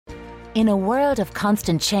In a world of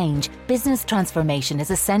constant change, business transformation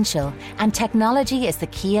is essential, and technology is the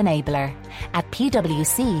key enabler. At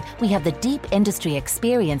PwC, we have the deep industry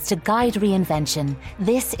experience to guide reinvention.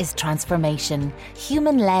 This is transformation,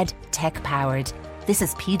 human-led, tech-powered. This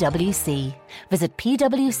is PwC. Visit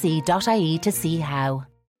pwc.ie to see how.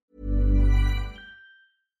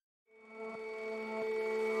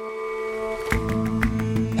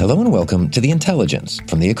 Hello and welcome to The Intelligence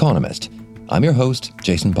from The Economist. I'm your host,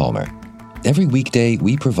 Jason Palmer. Every weekday,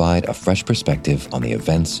 we provide a fresh perspective on the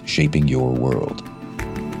events shaping your world.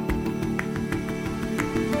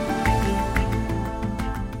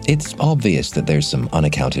 It's obvious that there's some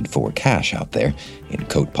unaccounted for cash out there, in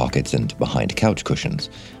coat pockets and behind couch cushions.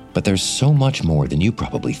 But there's so much more than you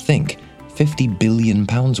probably think. £50 billion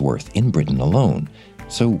worth in Britain alone.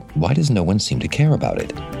 So why does no one seem to care about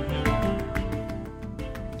it?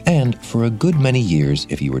 And for a good many years,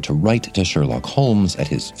 if you were to write to Sherlock Holmes at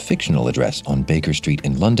his fictional address on Baker Street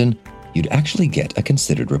in London, you'd actually get a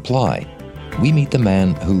considered reply. We meet the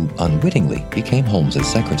man who, unwittingly, became Holmes's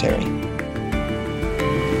secretary.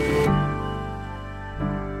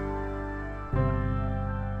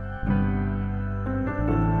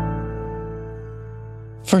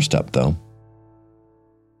 First up, though,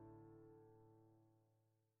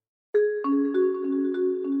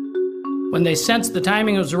 when they sensed the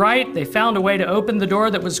timing was right, they found a way to open the door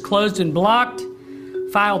that was closed and blocked,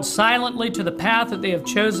 filed silently to the path that they have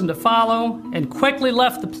chosen to follow, and quickly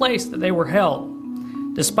left the place that they were held,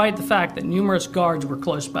 despite the fact that numerous guards were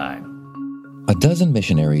close by. A dozen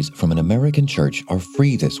missionaries from an American church are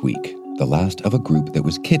free this week, the last of a group that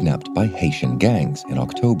was kidnapped by Haitian gangs in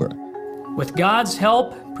October. With God's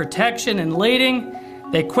help, protection, and leading,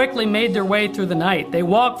 they quickly made their way through the night. They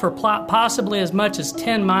walked for possibly as much as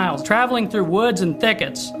 10 miles, traveling through woods and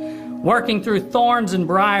thickets, working through thorns and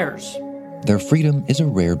briars. Their freedom is a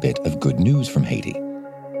rare bit of good news from Haiti.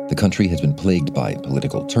 The country has been plagued by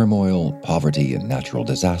political turmoil, poverty, and natural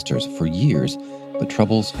disasters for years, but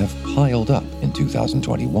troubles have piled up in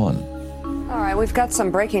 2021. All right, we've got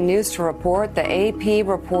some breaking news to report. The AP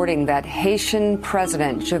reporting that Haitian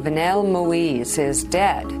President Jovenel Moïse is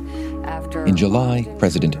dead. In July,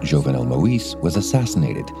 President Jovenel Moïse was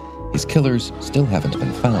assassinated. His killers still haven't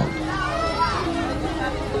been found.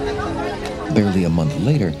 Barely a month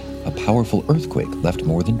later, a powerful earthquake left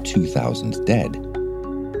more than 2,000 dead.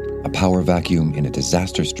 A power vacuum in a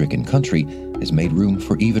disaster-stricken country has made room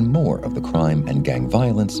for even more of the crime and gang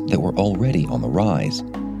violence that were already on the rise.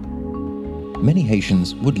 Many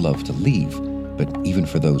Haitians would love to leave, but even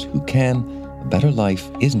for those who can, a better life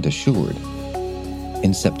isn't assured.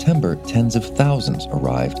 In September, tens of thousands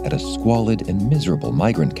arrived at a squalid and miserable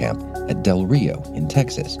migrant camp at Del Rio in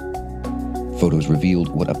Texas. Photos revealed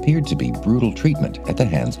what appeared to be brutal treatment at the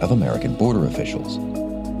hands of American border officials.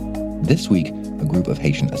 This week, a group of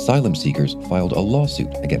Haitian asylum seekers filed a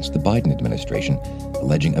lawsuit against the Biden administration,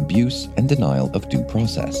 alleging abuse and denial of due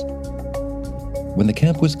process. When the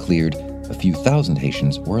camp was cleared, a few thousand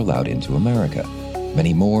Haitians were allowed into America.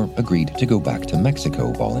 Many more agreed to go back to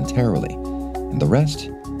Mexico voluntarily. And the rest?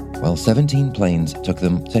 Well, 17 planes took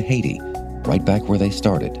them to Haiti, right back where they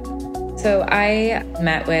started. So I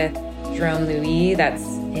met with Jerome Louis, that's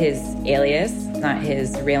his alias, not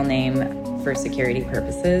his real name for security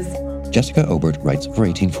purposes. Jessica Obert writes for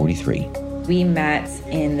 1843. We met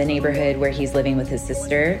in the neighborhood where he's living with his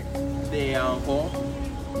sister.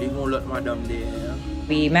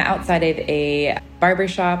 We met outside of a barber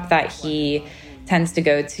shop that he tends to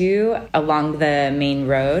go to along the main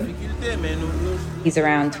road. He's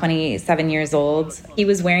around 27 years old. He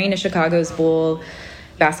was wearing a Chicago's Bull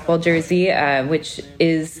basketball jersey, which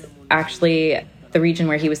is actually the region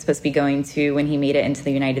where he was supposed to be going to when he made it into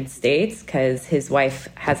the United States, because his wife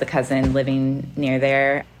has a cousin living near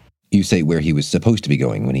there. You say where he was supposed to be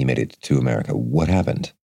going when he made it to America. What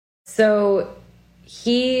happened? So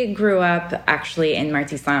he grew up actually in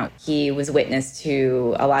Martissant. He was witness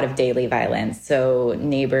to a lot of daily violence. So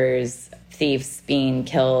neighbors, thieves being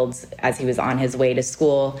killed as he was on his way to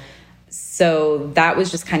school. So that was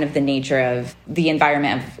just kind of the nature of the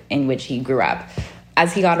environment in which he grew up.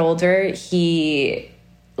 As he got older, he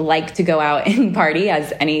liked to go out and party,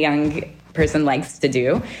 as any young person likes to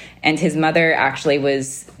do. And his mother actually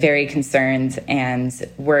was very concerned and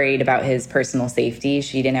worried about his personal safety.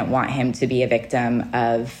 She didn't want him to be a victim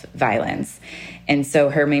of violence. And so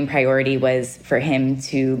her main priority was for him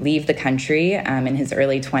to leave the country in his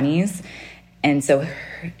early 20s. And so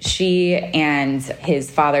she and his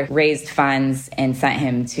father raised funds and sent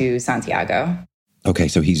him to Santiago. Okay,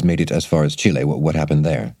 so he's made it as far as Chile. What happened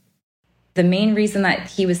there? The main reason that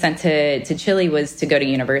he was sent to Chile was to go to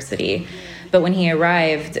university. But when he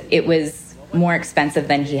arrived, it was more expensive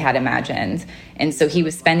than he had imagined. And so he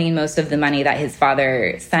was spending most of the money that his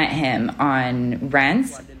father sent him on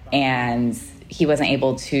rent, and he wasn't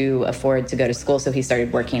able to afford to go to school, so he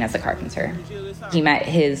started working as a carpenter. He met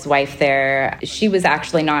his wife there. She was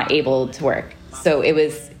actually not able to work. So it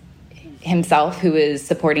was himself who was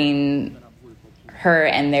supporting her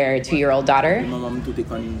and their 2-year-old daughter.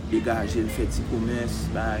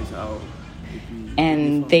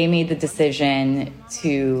 And they made the decision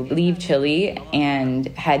to leave Chile and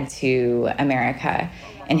head to America.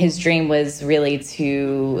 And his dream was really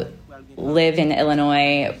to live in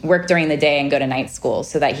Illinois, work during the day, and go to night school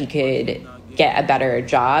so that he could get a better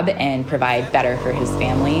job and provide better for his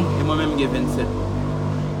family.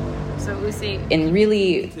 And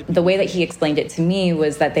really, the way that he explained it to me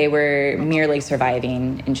was that they were merely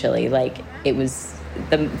surviving in Chile. Like, it was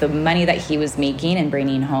the money that he was making and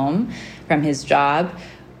bringing home from his job,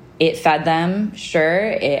 it fed them,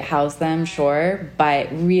 sure, it housed them, sure, but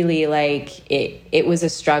really, like, it was a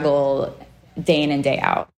struggle day in and day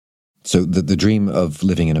out. So the dream of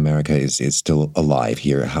living in America is still alive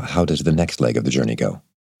here. How does the next leg of the journey go?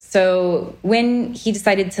 So when he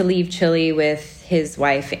decided to leave Chile with his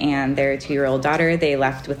wife and their 2-year-old daughter, they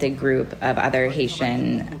left with a group of other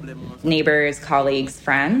Haitian neighbors, colleagues,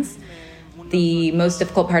 friends. The most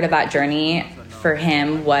difficult part of that journey for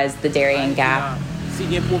him was the Darien Gap.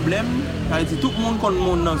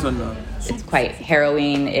 It's quite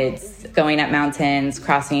harrowing. It's going up mountains,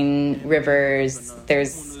 crossing rivers.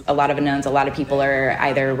 There's a lot of unknowns. A lot of people are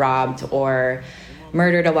either robbed or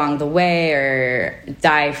murdered along the way or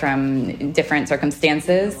die from different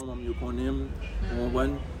circumstances.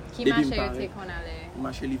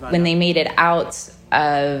 When they made it out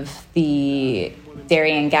of the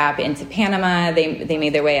Darien Gap into Panama, they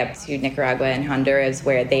made their way up to Nicaragua and Honduras,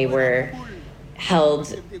 where they were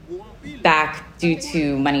held back due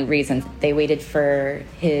to money reasons. They waited for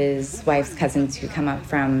his wife's cousin to come up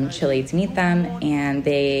from Chile to meet them, and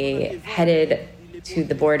they headed to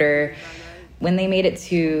the border. When they made it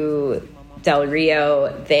to Del Rio,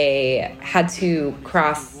 they had to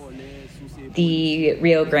cross the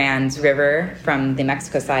Rio Grande River from the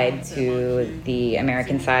Mexico side to the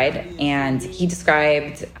American side. And he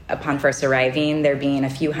described, upon first arriving, there being a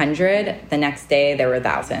few hundred. The next day, there were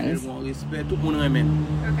thousands.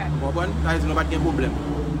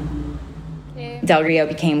 Del Rio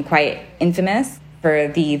became quite infamous for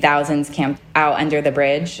the thousands camped out under the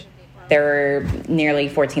bridge. There were nearly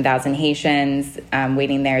 14,000 Haitians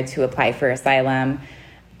waiting there to apply for asylum.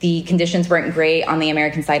 The conditions weren't great on the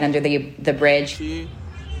American side under the bridge. He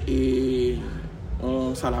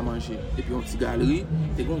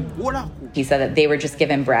said that they were just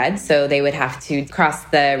given bread, so they would have to cross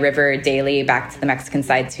the river daily back to the Mexican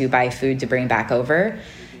side to buy food to bring back over.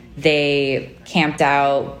 They camped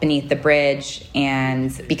out beneath the bridge,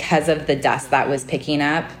 and because of the dust that was picking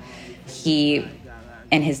up, he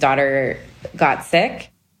and his daughter got sick.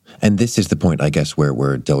 And this is the point, I guess,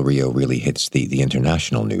 where Del Rio really hits the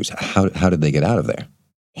international news. How did they get out of there?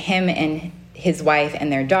 Him and his wife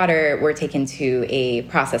and their daughter were taken to a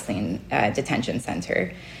processing detention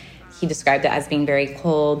center. He described it as being very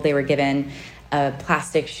cold. They were given a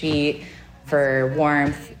plastic sheet for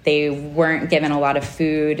warmth. They weren't given a lot of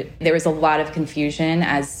food. There was a lot of confusion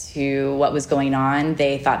as to what was going on.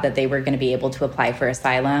 They thought that they were going to be able to apply for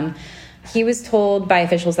asylum. He was told by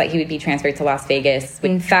officials that he would be transferred to Las Vegas.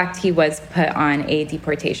 In fact, he was put on a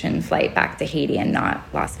deportation flight back to Haiti and not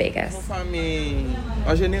Las Vegas.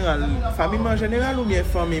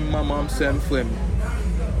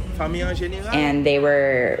 And they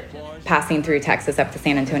were passing through Texas up to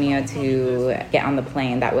San Antonio to get on the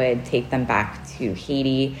plane that would take them back to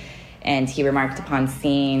Haiti. And he remarked upon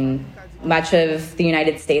seeing much of the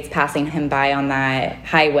United States passing him by on that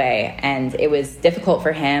highway. And it was difficult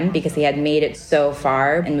for him because he had made it so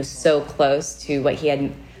far and was so close to what he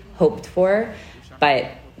had hoped for.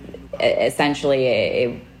 But essentially,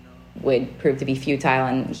 it would prove to be futile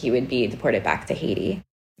and he would be deported back to Haiti.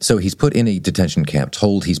 So he's put in a detention camp,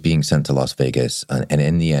 told he's being sent to Las Vegas, and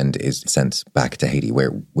in the end is sent back to Haiti,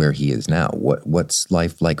 where he is now. What's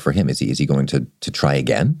life like for him? Is he going to try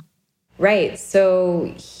again? Right.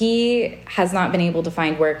 So he has not been able to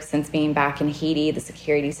find work since being back in Haiti. The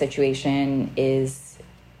security situation is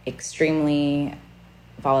extremely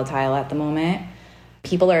volatile at the moment.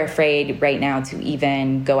 People are afraid right now to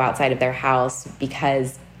even go outside of their house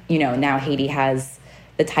because, now Haiti has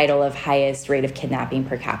the title of highest rate of kidnapping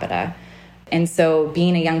per capita. And so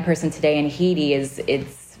being a young person today in Haiti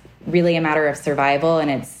it's really a matter of survival,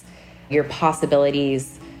 and it's your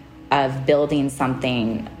possibilities of building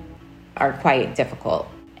something are quite difficult.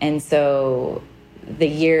 And so the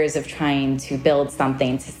years of trying to build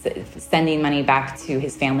something, sending money back to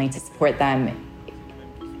his family to support them,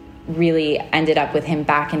 really ended up with him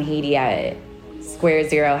back in Haiti at square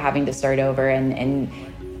zero, having to start over and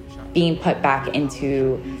being put back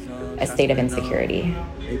into a state of insecurity.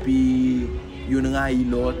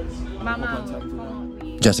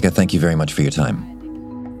 Jessica, thank you very much for your time.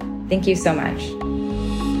 Thank you so much.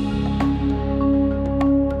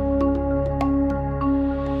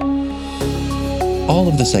 All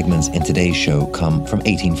of the segments in today's show come from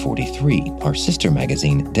 1843, our sister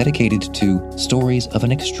magazine dedicated to stories of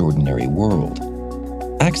an extraordinary world.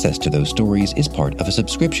 Access to those stories is part of a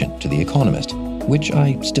subscription to The Economist, which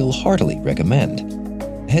I still heartily recommend.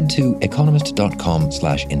 Head to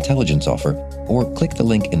economist.com/intelligence offer or click the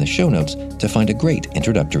link in the show notes to find a great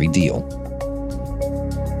introductory deal.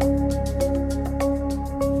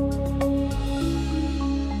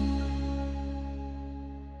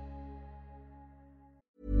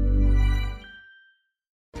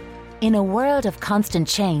 In a world of constant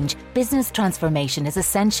change, business transformation is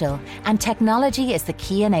essential, and technology is the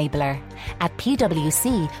key enabler. At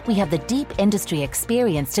PwC, we have the deep industry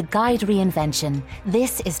experience to guide reinvention.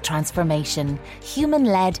 This is transformation,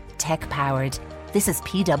 human-led, tech-powered. This is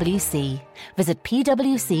PwC. Visit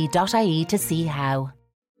pwc.ie to see how.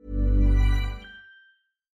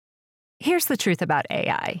 Here's the truth about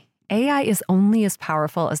AI. AI is only as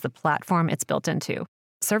powerful as the platform it's built into.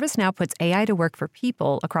 ServiceNow puts AI to work for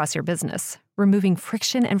people across your business, removing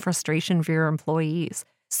friction and frustration for your employees,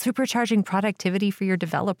 supercharging productivity for your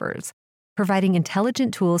developers, providing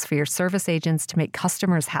intelligent tools for your service agents to make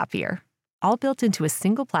customers happier, all built into a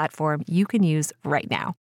single platform you can use right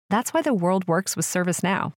now. That's why the world works with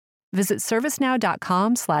ServiceNow. Visit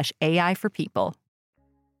servicenow.com/AI for people.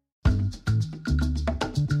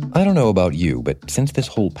 I don't know about you, but since this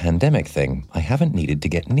whole pandemic thing, I haven't needed to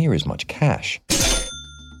get near as much cash.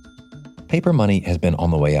 Paper money has been on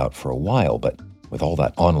the way out for a while, but with all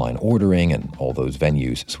that online ordering and all those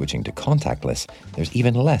venues switching to contactless, there's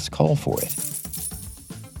even less call for it.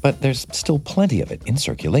 But there's still plenty of it in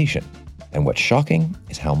circulation, and what's shocking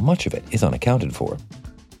is how much of it is unaccounted for.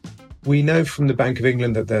 We know from the Bank of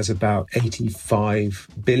England that there's about 85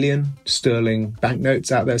 billion sterling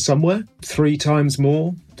banknotes out there somewhere, 3 times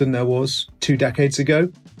more than there was 2 decades ago.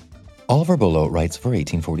 Oliver Bullough writes for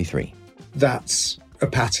 1843. That's a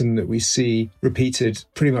pattern that we see repeated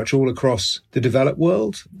pretty much all across the developed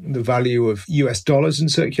world. The value of US dollars in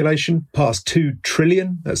circulation passed 2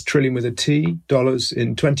 trillion, that's trillion with a T, dollars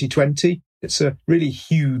in 2020. It's a really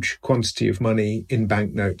huge quantity of money in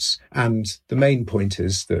banknotes. And the main point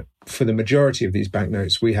is that for the majority of these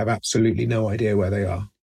banknotes, we have absolutely no idea where they are.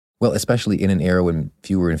 Well, especially in an era when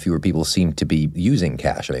fewer and fewer people seem to be using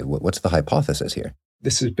cash. I mean, what's the hypothesis here?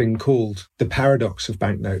 This has been called the paradox of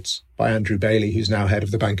banknotes by Andrew Bailey, who's now head of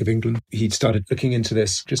the Bank of England. He'd started looking into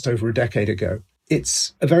this just over a decade ago.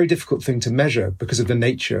 It's a very difficult thing to measure because of the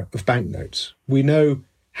nature of banknotes. We know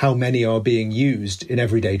how many are being used in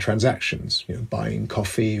everyday transactions, buying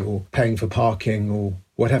coffee or paying for parking or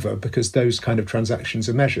whatever, because those kind of transactions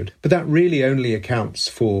are measured. But that really only accounts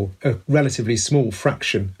for a relatively small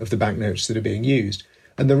fraction of the banknotes that are being used.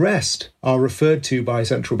 And the rest are referred to by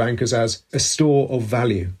central bankers as a store of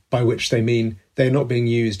value, by which they mean they're not being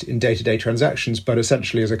used in day-to-day transactions, but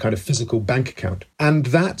essentially as a kind of physical bank account. And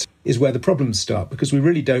that is where the problems start, because we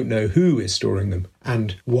really don't know who is storing them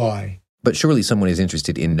and why. But surely someone is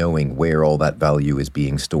interested in knowing where all that value is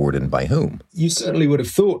being stored and by whom. You certainly would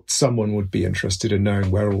have thought someone would be interested in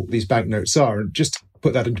knowing where all these banknotes are. And just to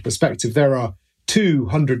put that into perspective, there are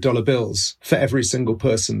 $200 bills for every single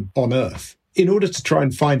person on Earth. In order to try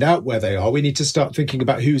and find out where they are, we need to start thinking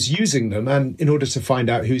about who's using them. And in order to find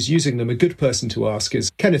out who's using them, a good person to ask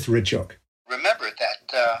is Kenneth Ridghock. Remember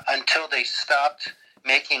that until they stopped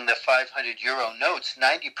making the 500 euro notes,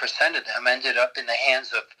 90% of them ended up in the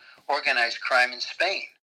hands of organized crime in Spain.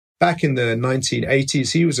 Back in the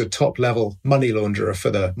 1980s, he was a top-level money launderer for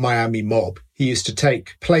the Miami mob. He used to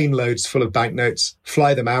take plane loads full of banknotes,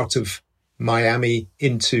 fly them out of Miami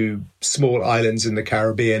into small islands in the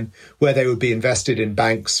Caribbean, where they would be invested in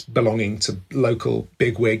banks belonging to local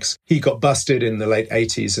bigwigs. He got busted in the late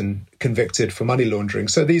 80s and convicted for money laundering.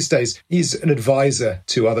 So these days, he's an advisor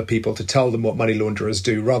to other people to tell them what money launderers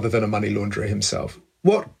do, rather than a money launderer himself.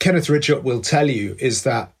 What Kenneth Ridghock will tell you is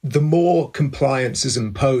that the more compliance is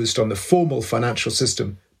imposed on the formal financial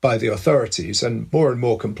system by the authorities, and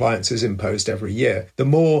more compliance is imposed every year, the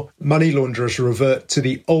more money launderers revert to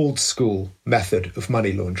the old school method of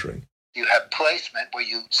money laundering. You have placement, where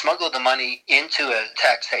you smuggle the money into a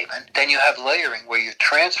tax haven. Then you have layering, where you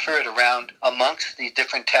transfer it around amongst the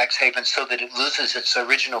different tax havens so that it loses its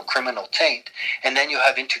original criminal taint. And then you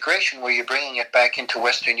have integration, where you're bringing it back into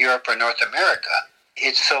Western Europe or North America.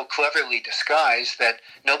 It's so cleverly disguised that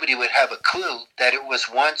nobody would have a clue that it was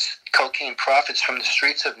once cocaine profits from the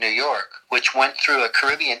streets of New York, which went through a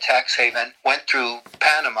Caribbean tax haven, went through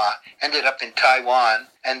Panama, ended up in Taiwan,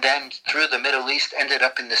 and then through the Middle East ended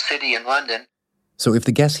up in the city in London. So if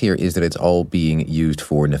the guess here is that it's all being used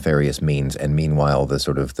for nefarious means, and meanwhile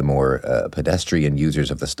the more pedestrian users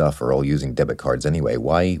of the stuff are all using debit cards anyway,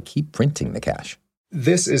 why keep printing the cash?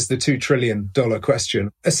 This is the $2 trillion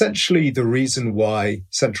question. Essentially, the reason why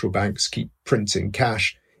central banks keep printing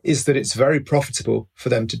cash is that it's very profitable for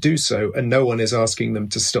them to do so, and no one is asking them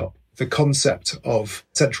to stop. The concept of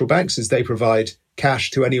central banks is they provide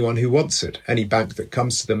cash to anyone who wants it. Any bank that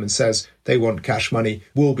comes to them and says they want cash money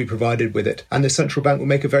will be provided with it, and the central bank will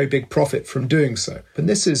make a very big profit from doing so. And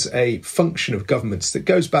this is a function of governments that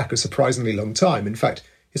goes back a surprisingly long time. In fact,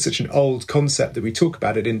 it's such an old concept that we talk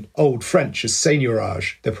about it in Old French as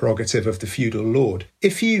seigneurage, the prerogative of the feudal lord.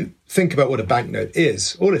 If you think about what a banknote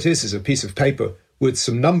is, all it is a piece of paper with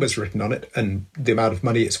some numbers written on it, and the amount of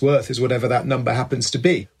money it's worth is whatever that number happens to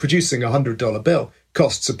be. Producing a $100 bill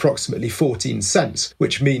costs approximately 14 cents,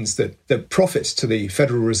 which means that the profit to the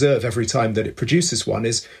Federal Reserve every time that it produces one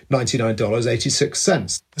is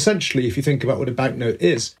 $99.86. Essentially, if you think about what a banknote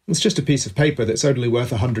is, it's just a piece of paper that's only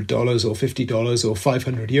worth $100 or $50 or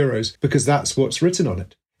 500 euros, because that's what's written on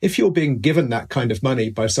it. If you're being given that kind of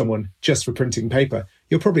money by someone just for printing paper,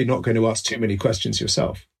 you're probably not going to ask too many questions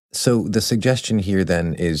yourself. So the suggestion here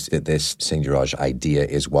then is that this seigneurage idea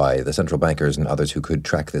is why the central bankers and others who could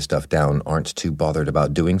track this stuff down aren't too bothered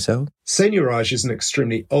about doing so? Seigneurage is an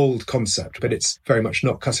extremely old concept, but it's very much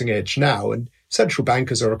not cutting edge now, and central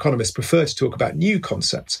bankers or economists prefer to talk about new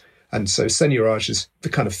concepts. And so seigneurage is the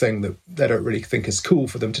kind of thing that they don't really think is cool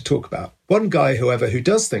for them to talk about. One guy, however, who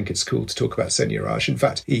does think it's cool to talk about seigneurage, in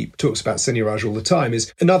fact, he talks about seigneurage all the time,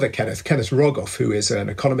 is another Kenneth Rogoff, who is an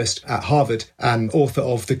economist at Harvard and author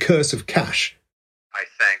of The Curse of Cash. I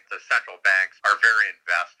think the central banks are very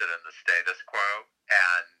invested in the status quo,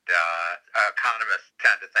 and economists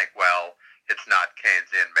tend to think, well, it's not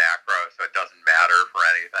Keynesian macro, so it doesn't matter for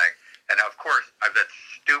anything. And of course, that's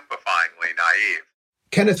stupefyingly naive.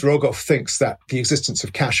 Kenneth Rogoff thinks that the existence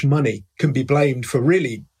of cash money can be blamed for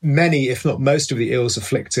really many, if not most, of the ills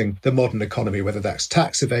afflicting the modern economy, whether that's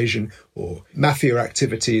tax evasion or mafia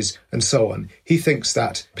activities and so on. He thinks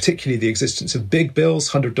that particularly the existence of big bills,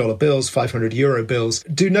 $100 bills, 500 euro bills,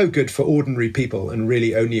 do no good for ordinary people and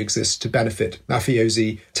really only exist to benefit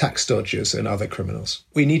mafiosi, tax dodgers and other criminals.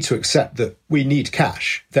 We need to accept that we need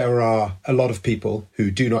cash. There are a lot of people who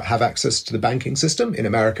do not have access to the banking system. In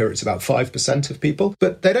America, it's about 5% of people,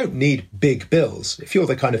 but they don't need big bills. If you're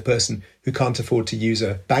the kind of person who can't afford to use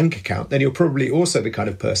a bank account, then you're probably also the kind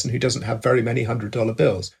of person who doesn't have very many $100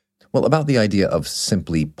 bills. Well, about the idea of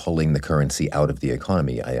simply pulling the currency out of the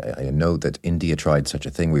economy, I know that India tried such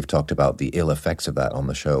a thing. We've talked about the ill effects of that on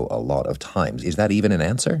the show a lot of times. Is that even an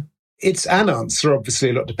answer? It's an answer. Obviously,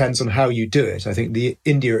 a lot depends on how you do it. I think the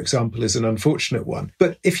India example is an unfortunate one.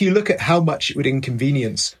 But if you look at how much it would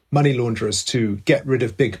inconvenience money launderers to get rid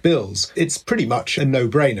of big bills, it's pretty much a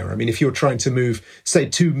no-brainer. I mean, if you're trying to move, say,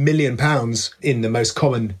 £2 million in the most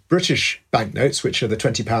common British banknotes, which are the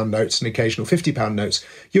 £20 notes and occasional £50 notes,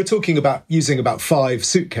 you're talking about using about 5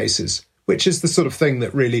 suitcases, which is the sort of thing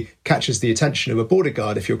that really catches the attention of a border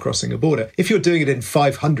guard if you're crossing a border. If you're doing it in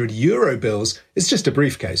 500 euro bills, it's just a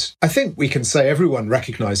briefcase. I think we can say everyone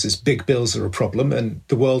recognises big bills are a problem and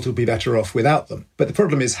the world will be better off without them. But the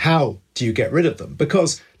problem is, how do you get rid of them?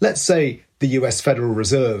 Because let's say the US Federal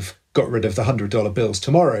Reserve got rid of the $100 bills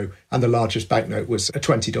tomorrow and the largest banknote was a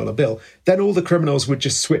 $20 bill, then all the criminals would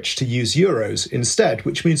just switch to use euros instead,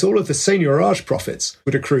 which means all of the seigneurage profits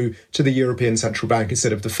would accrue to the European Central Bank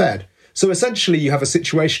instead of the Fed. So essentially you have a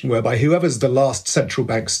situation whereby whoever's the last central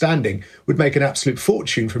bank standing would make an absolute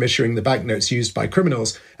fortune from issuing the banknotes used by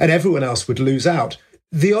criminals, and everyone else would lose out.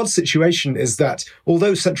 The odd situation is that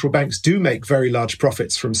although central banks do make very large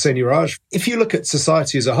profits from seigneurage, if you look at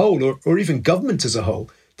society as a whole, or even government as a whole,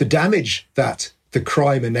 the damage that the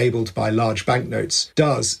crime enabled by large banknotes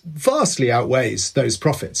does vastly outweighs those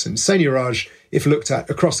profits. And seigneurage, if looked at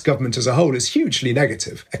across government as a whole, is hugely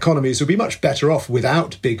negative. Economies would be much better off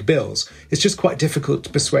without big bills. It's just quite difficult to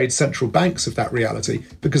persuade central banks of that reality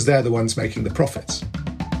because they're the ones making the profits.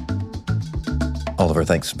 Oliver,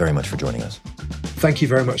 thanks very much for joining us. Thank you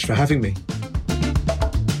very much for having me.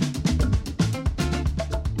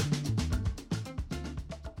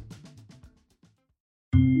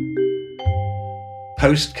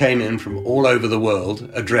 Post came in from all over the world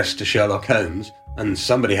addressed to Sherlock Holmes, and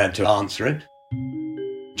somebody had to answer it.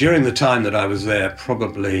 During the time that I was there,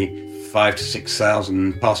 probably 5,000 to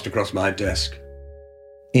 6,000 passed across my desk.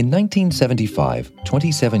 In 1975,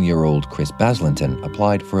 27-year-old Chris Baslington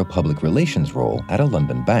applied for a public relations role at a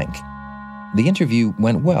London bank. The interview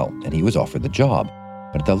went well, and he was offered the job.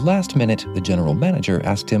 But at the last minute, the general manager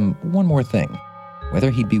asked him one more thing, whether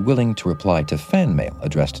he'd be willing to reply to fan mail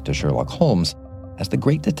addressed to Sherlock Holmes as the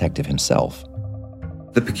great detective himself.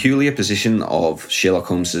 The peculiar position of Sherlock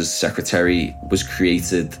Holmes's secretary was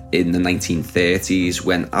created in the 1930s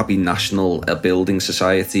when Abbey National, a building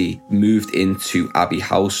society, moved into Abbey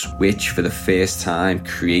House, which for the first time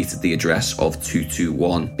created the address of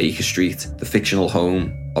 221 Baker Street, the fictional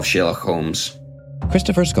home of Sherlock Holmes.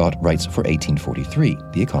 Christopher Scott writes for 1843,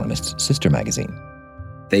 The Economist's sister magazine.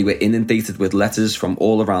 They were inundated with letters from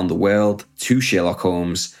all around the world to Sherlock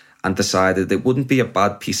Holmes and decided it wouldn't be a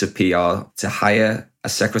bad piece of PR to hire a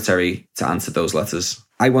secretary to answer those letters.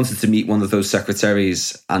 I wanted to meet one of those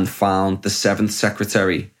secretaries and found the 7th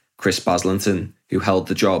secretary, Chris Baslington, who held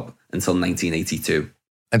the job until 1982.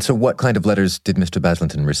 And so what kind of letters did Mr.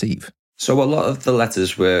 Baslington receive? So a lot of the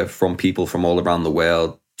letters were from people from all around the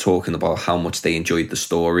world talking about how much they enjoyed the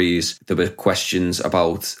stories. There were questions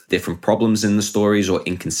about different problems in the stories or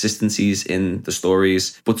inconsistencies in the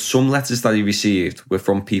stories. But some letters that he received were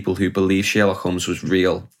from people who believed Sherlock Holmes was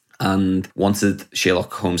real and wanted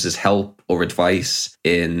Sherlock Holmes's help or advice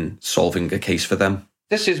in solving a case for them.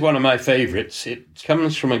 This is one of my favourites. It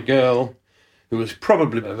comes from a girl who was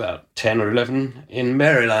probably about 10 or 11 in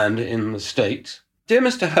Maryland in the States. Dear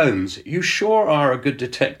Mr. Holmes, you sure are a good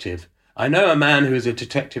detective. I know a man who is a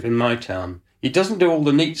detective in my town. He doesn't do all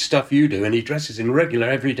the neat stuff you do, and he dresses in regular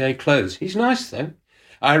everyday clothes. He's nice, though.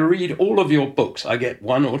 I read all of your books. I get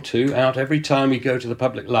 1 or 2 out every time we go to the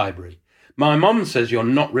public library. My mum says you're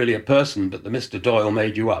not really a person, but that Mr. Doyle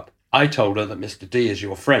made you up. I told her that Mr. D is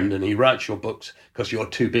your friend and he writes your books because you're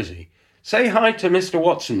too busy. Say hi to Mr.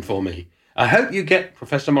 Watson for me. I hope you get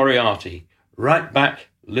Professor Moriarty. Right back,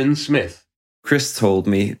 Lynn Smith. Chris told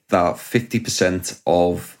me that 50%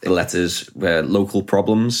 of the letters were local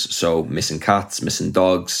problems, so missing cats, missing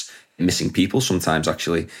dogs, missing people sometimes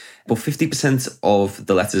actually. But 50% of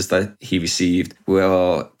the letters that he received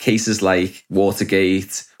were cases like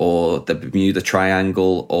Watergate or the Bermuda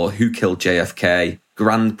Triangle or who killed JFK,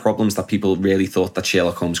 grand problems that people really thought that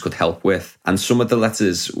Sherlock Holmes could help with. And some of the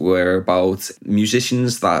letters were about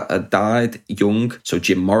musicians that had died young, so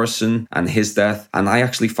Jim Morrison and his death. And I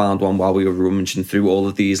actually found one while we were rummaging through all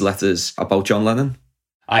of these letters about John Lennon.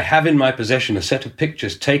 I have in my possession a set of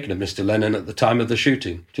pictures taken of Mr. Lennon at the time of the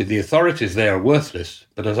shooting. To the authorities they are worthless,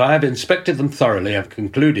 but as I have inspected them thoroughly, I have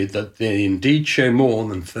concluded that they indeed show more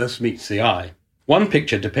than first meets the eye. One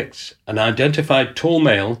picture depicts an identified tall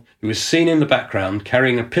male who is seen in the background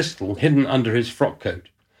carrying a pistol hidden under his frock coat.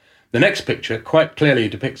 The next picture quite clearly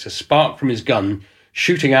depicts a spark from his gun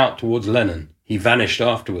shooting out towards Lennon. He vanished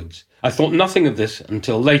afterwards. I thought nothing of this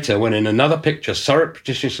until later when in another picture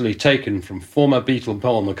surreptitiously taken from former Beatle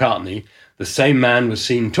Paul McCartney, the same man was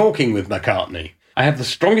seen talking with McCartney. I have the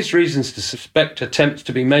strongest reasons to suspect attempts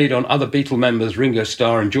to be made on other Beatle members Ringo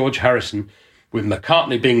Starr and George Harrison, with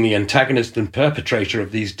McCartney being the antagonist and perpetrator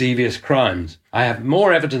of these devious crimes. I have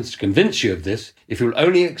more evidence to convince you of this if you'll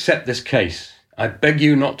only accept this case. I beg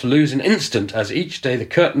you not to lose an instant as each day the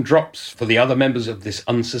curtain drops for the other members of this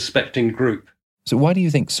unsuspecting group. So why do you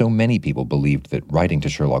think so many people believed that writing to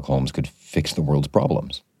Sherlock Holmes could fix the world's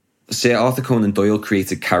problems? Sir Arthur Conan Doyle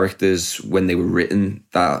created characters when they were written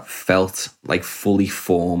that felt like fully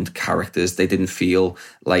formed characters. They didn't feel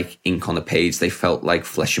like ink on a page. They felt like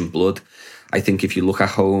flesh and blood. I think if you look at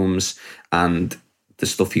Holmes and the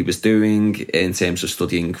stuff he was doing in terms of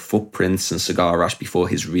studying footprints and cigar ash before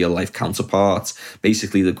his real-life counterpart,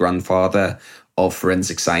 basically the grandfather of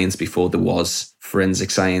forensic science before there was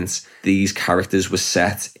forensic science, these characters were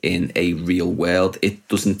set in a real world. It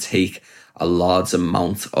doesn't take a large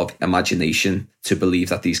amount of imagination to believe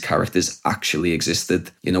that these characters actually existed.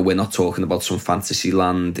 You know, we're not talking about some fantasy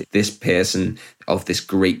land. This person of this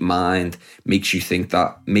great mind makes you think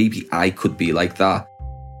that maybe I could be like that.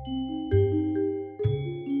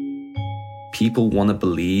 People want to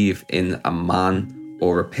believe in a man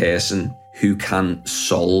or a person who can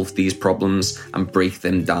solve these problems and break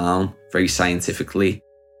them down very scientifically.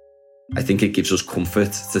 I think it gives us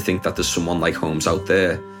comfort to think that there's someone like Holmes out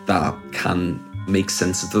there that can make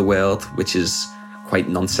sense of the world, which is quite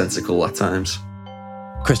nonsensical at times.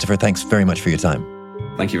 Christopher, thanks very much for your time.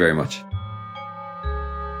 Thank you very much.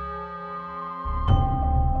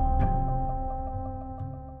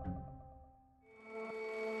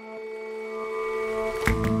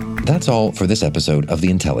 That's all for this episode of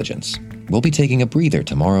The Intelligence. We'll be taking a breather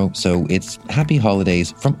tomorrow, so it's happy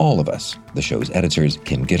holidays from all of us. The show's editors,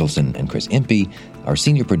 Kim Gittleson and Chris Impey, our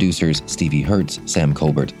senior producers, Stevie Hertz, Sam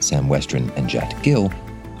Colbert, Sam Westron, and Jet Gill,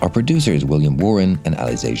 our producers, William Warren and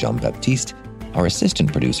Alize Jean-Baptiste, our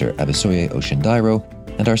assistant producer, Abisoye Oshindairo,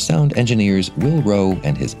 and our sound engineers, Will Rowe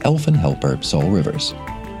and his elfin helper, Saul Rivers.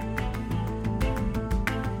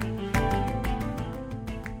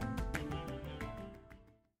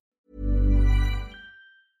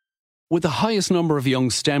 With the highest number of young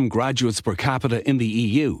STEM graduates per capita in the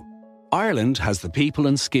EU, Ireland has the people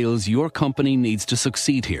and skills your company needs to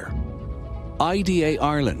succeed here. IDA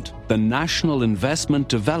Ireland, the National Investment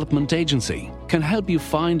Development Agency, can help you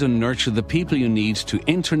find and nurture the people you need to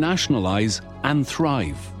internationalise and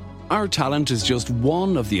thrive. Our talent is just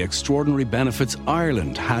one of the extraordinary benefits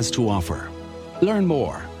Ireland has to offer. Learn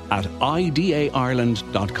more at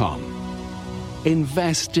idaireland.com.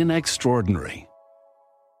 Invest in extraordinary.